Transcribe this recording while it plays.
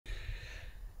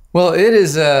Well, it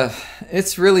is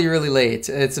it's really really late.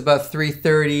 It's about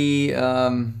 3:30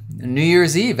 New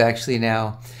Year's Eve actually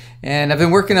now. And I've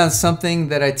been working on something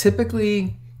that I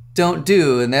typically don't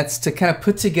do, and that's to kind of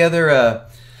put together a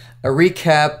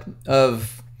recap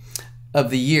of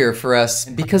the year for us,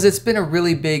 because it's been a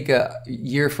really big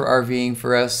year for RVing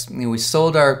for us. You know, we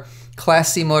sold our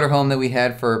Class C motorhome that we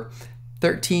had for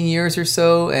 13 years or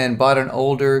so and bought an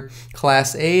older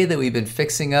Class A that we've been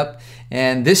fixing up.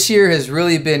 And this year has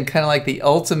really been kind of like the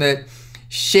ultimate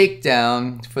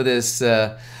shakedown for this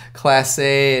Class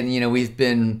A. And, you know, we've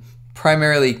been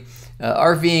primarily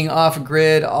RVing off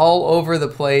grid all over the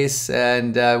place.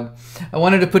 And I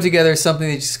wanted to put together something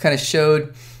that just kind of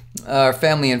showed our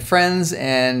family and friends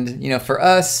and, you know, for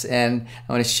us. And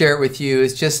I want to share it with you.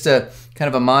 It's just a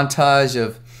kind of a montage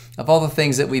of all the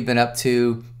things that we've been up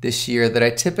to this year that I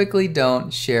typically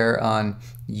don't share on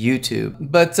YouTube.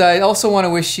 But I also want to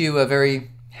wish you a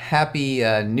very happy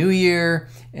new year,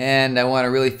 and I want to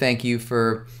really thank you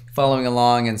for following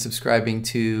along and subscribing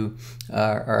to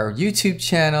our YouTube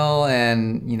channel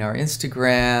and, you know, our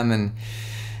Instagram, and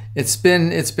it's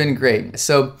been great.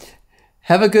 So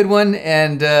have a good one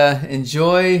and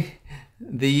enjoy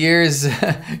the year's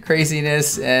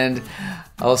craziness, and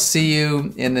I'll see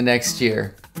you in the next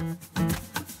year.